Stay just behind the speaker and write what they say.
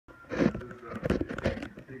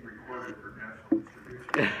being recorded for national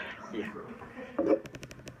distribution. Yeah.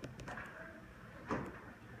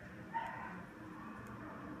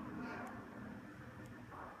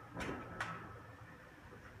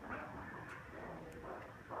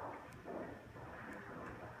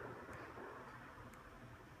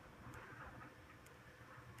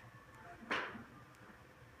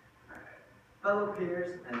 Fellow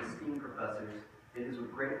peers and esteemed professors, it is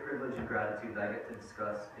with great privilege and gratitude that I get to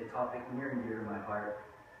discuss a topic near and dear to my heart,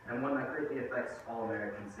 and one that greatly affects all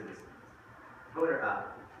American citizens: voter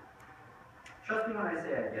apathy. Trust me when I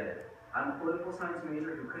say I get it. I'm a political science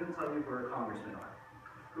major who couldn't tell you where a congressman are,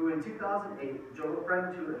 who in 2008 drove a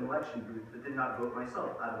friend to an election booth but did not vote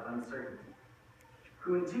myself out of uncertainty,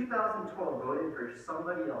 who in 2012 voted for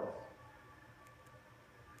somebody else.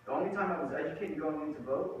 The only time I was educated going in to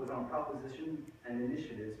vote was on propositions and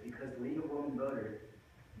initiatives because the League of Women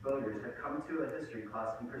Voters had come to a history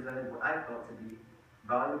class and presented what I felt to be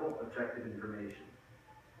valuable, objective information.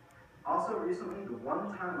 Also recently, the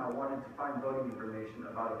one time I wanted to find voting information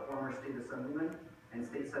about a former state assemblyman and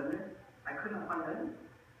state senator, I could not find anything.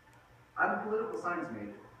 I'm a political science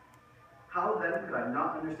major. How then could I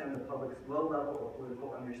not understand the public's low level of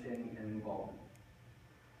political understanding and involvement?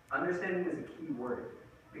 Understanding is a key word,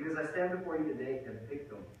 because I stand before you today a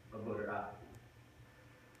victim of voter apathy.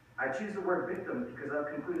 I choose the word victim because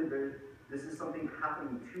I've concluded this is something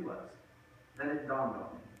happening to us. Then it dawned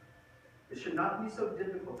on me. It should not be so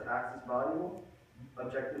difficult to access valuable,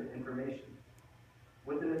 objective information.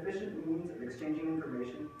 With an efficient means of exchanging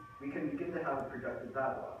information, we can begin to have a productive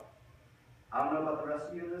dialogue. I don't know about the rest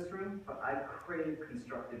of you in this room, but I crave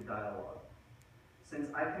constructive dialogue. Since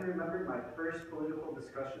I can remember my first political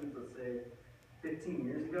discussions, let's say 15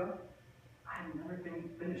 years ago, I have never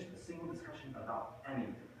finished a single discussion about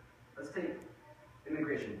anything. Let's take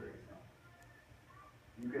immigration, for example.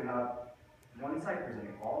 You can have one side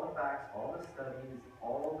presenting all the facts, all the studies,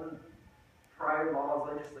 all the prior laws,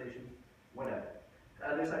 legislation, whatever. The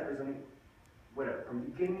other side presenting whatever. From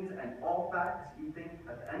beginning to end, all facts, you think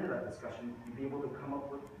at the end of that discussion, you'd be able to come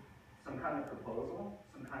up with some kind of proposal,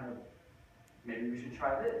 some kind of, maybe we should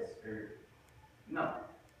try this, or no.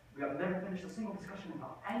 We have never finished a single discussion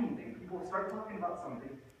about anything. People start talking about something,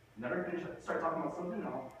 never finish it, start talking about something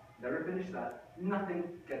else, never finish that, nothing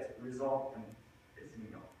gets resolved, and it's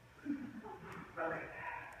me off. Okay.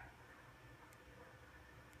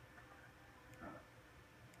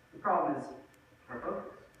 The problem is our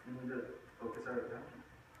focus. We need to focus our attention.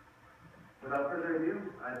 Without further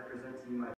ado, I present to you my